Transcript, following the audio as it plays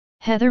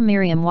Heather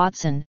Miriam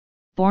Watson,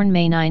 born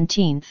May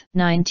 19,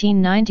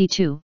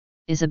 1992,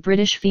 is a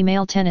British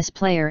female tennis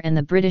player and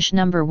the British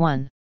number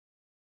 1.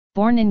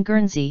 Born in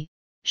Guernsey,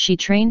 she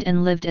trained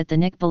and lived at the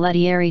Nick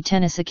Bollettieri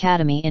Tennis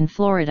Academy in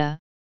Florida,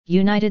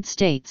 United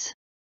States.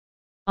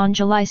 On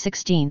July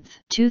 16,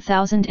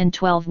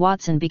 2012,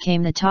 Watson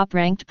became the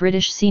top-ranked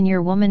British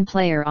senior woman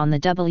player on the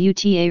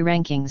WTA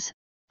rankings,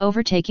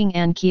 overtaking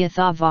Anne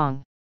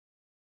Keothavong.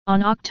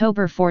 On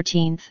October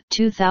 14,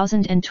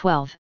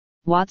 2012,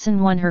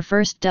 Watson won her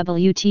first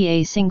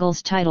WTA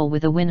singles title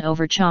with a win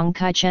over Chang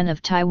Kai-chen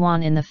of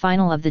Taiwan in the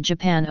final of the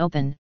Japan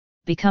Open,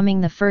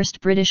 becoming the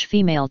first British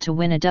female to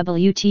win a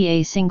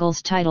WTA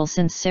singles title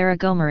since Sara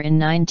Gomer in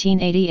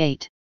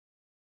 1988.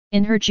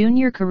 In her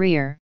junior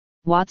career,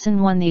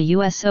 Watson won the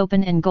US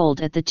Open and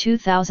gold at the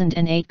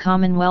 2008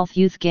 Commonwealth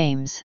Youth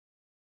Games.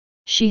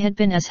 She had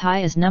been as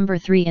high as number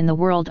 3 in the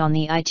world on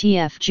the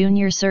ITF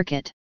Junior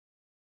Circuit.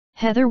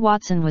 Heather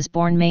Watson was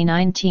born May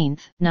 19,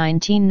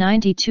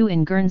 1992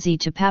 in Guernsey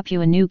to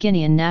Papua New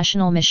Guinean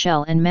national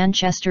Michelle and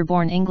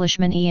Manchester-born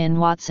Englishman Ian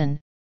Watson,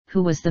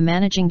 who was the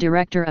managing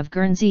director of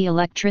Guernsey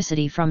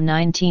Electricity from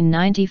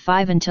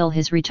 1995 until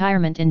his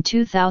retirement in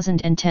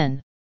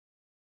 2010.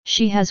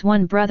 She has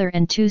one brother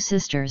and 2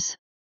 sisters.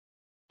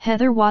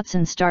 Heather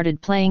Watson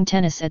started playing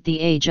tennis at the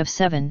age of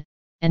 7,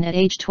 and at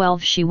age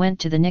 12 she went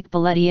to the Nick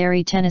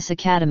Bollettieri Tennis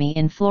Academy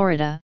in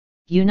Florida,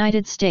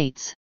 United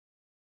States.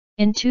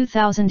 In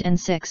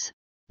 2006,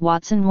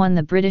 Watson won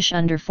the British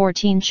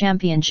Under-14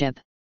 Championship.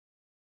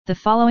 The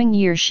following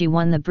year she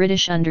won the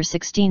British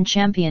Under-16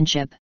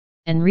 Championship,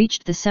 and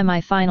reached the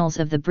semi-finals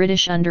of the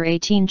British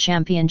Under-18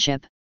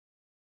 Championship.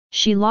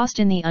 She lost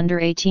in the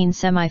Under-18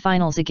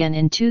 semi-finals again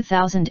in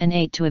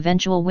 2008 to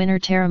eventual winner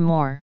Tara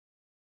Moore.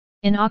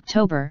 In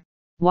October,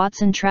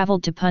 Watson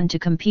travelled to Pune to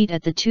compete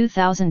at the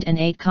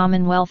 2008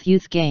 Commonwealth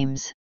Youth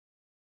Games.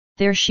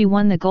 There she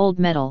won the gold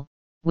medal,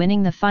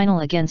 winning the final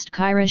against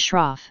Kyra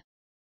Shroff.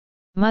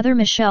 Mother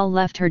Michelle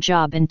left her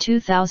job in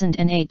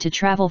 2008 to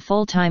travel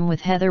full-time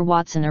with Heather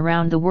Watson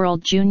around the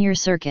World Junior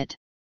Circuit.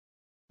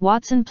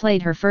 Watson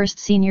played her first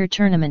senior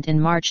tournament in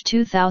March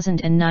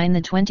 2009,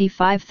 the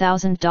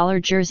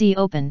 $25,000 Jersey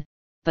Open,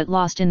 but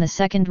lost in the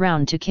second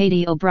round to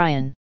Katie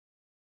O'Brien.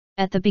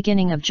 At the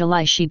beginning of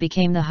July she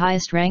became the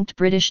highest-ranked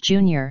British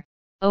junior,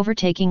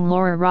 overtaking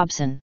Laura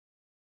Robson.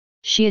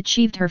 She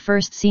achieved her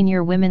first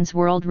senior women's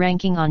world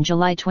ranking on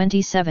July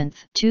 27,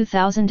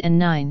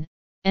 2009,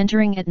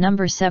 entering at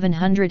number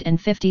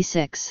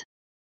 756.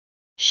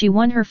 She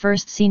won her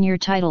first senior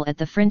title at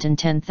the Frinton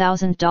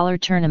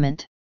 $10,000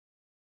 tournament.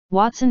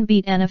 Watson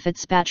beat Anna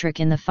Fitzpatrick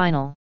in the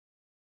final.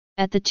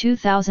 At the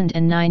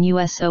 2009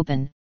 US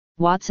Open,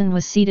 Watson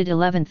was seeded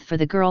 11th for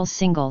the girls'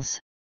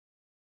 singles.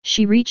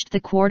 She reached the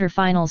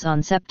quarter-finals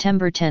on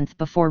September 10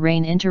 before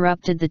rain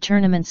interrupted the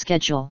tournament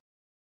schedule.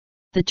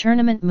 The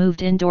tournament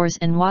moved indoors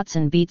and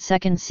Watson beat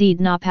second seed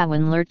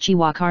Papuan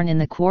Lerchiwakarn in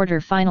the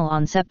quarter-final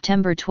on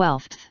September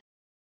 12.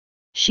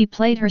 She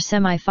played her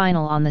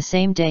semi-final on the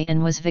same day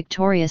and was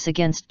victorious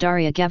against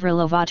Daria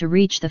Gavrilova to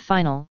reach the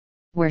final,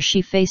 where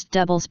she faced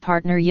doubles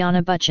partner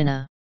Yana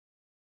Buchina.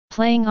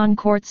 Playing on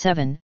court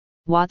 7,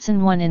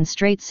 Watson won in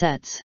straight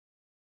sets.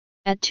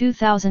 At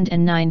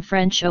 2009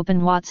 French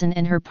Open, Watson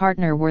and her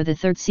partner were the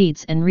third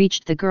seeds and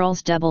reached the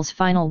girls' doubles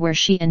final where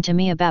she and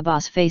Tamia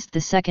Babos faced the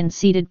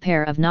second-seeded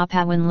pair of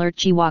Papuan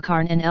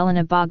Lerchiwakarn and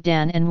Elena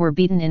Bogdan and were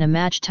beaten in a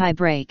match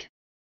tie-break.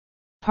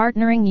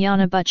 Partnering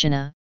Yana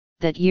Buchina,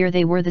 that year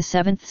they were the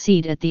 7th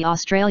seed at the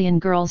Australian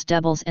girls'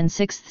 doubles and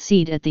 6th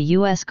seed at the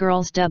US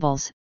girls'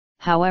 doubles,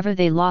 however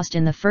they lost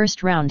in the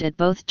first round at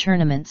both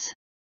tournaments.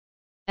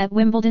 At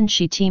Wimbledon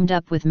she teamed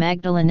up with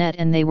Magdalene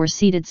and they were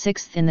seeded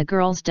 6th in the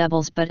girls'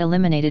 doubles but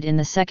eliminated in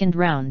the second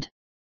round.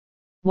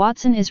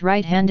 Watson is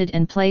right-handed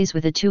and plays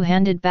with a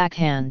two-handed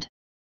backhand.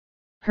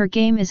 Her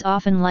game is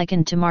often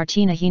likened to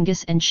Martina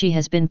Hingis and she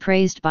has been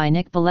praised by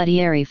Nick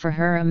Bollettieri for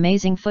her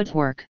amazing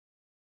footwork.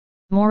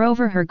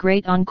 Moreover, her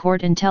great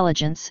on-court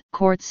intelligence,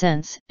 court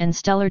sense, and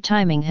stellar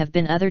timing have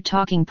been other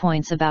talking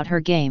points about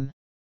her game.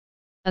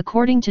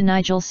 According to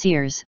Nigel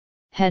Sears,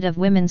 head of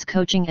women's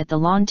coaching at the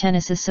Lawn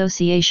Tennis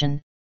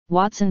Association,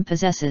 Watson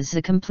possesses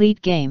a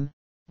complete game,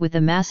 with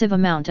a massive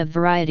amount of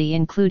variety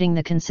including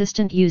the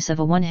consistent use of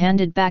a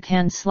one-handed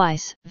backhand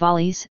slice,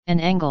 volleys,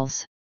 and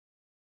angles.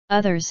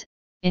 Others,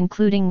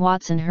 including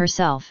Watson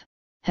herself,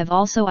 have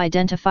also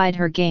identified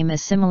her game as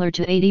similar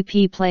to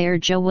ATP player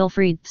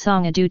Jo-Wilfried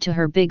Tsonga due to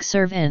her big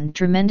serve and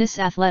tremendous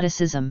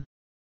athleticism.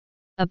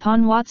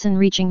 Upon Watson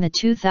reaching the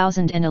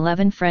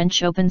 2011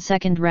 French Open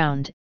second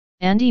round,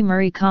 Andy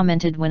Murray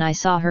commented, "When I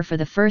saw her for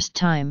the first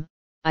time,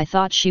 I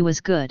thought she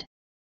was good.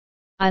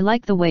 I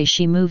like the way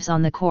she moves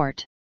on the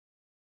court.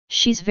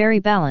 She's very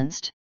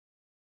balanced."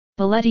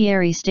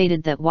 Bollettieri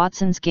stated that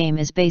Watson's game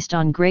is based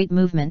on great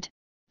movement,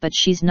 but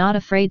she's not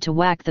afraid to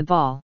whack the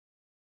ball.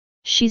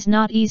 She's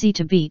not easy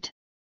to beat.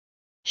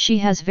 She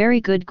has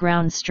very good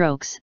ground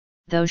strokes,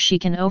 though she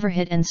can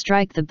overhit and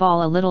strike the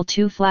ball a little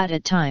too flat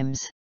at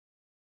times.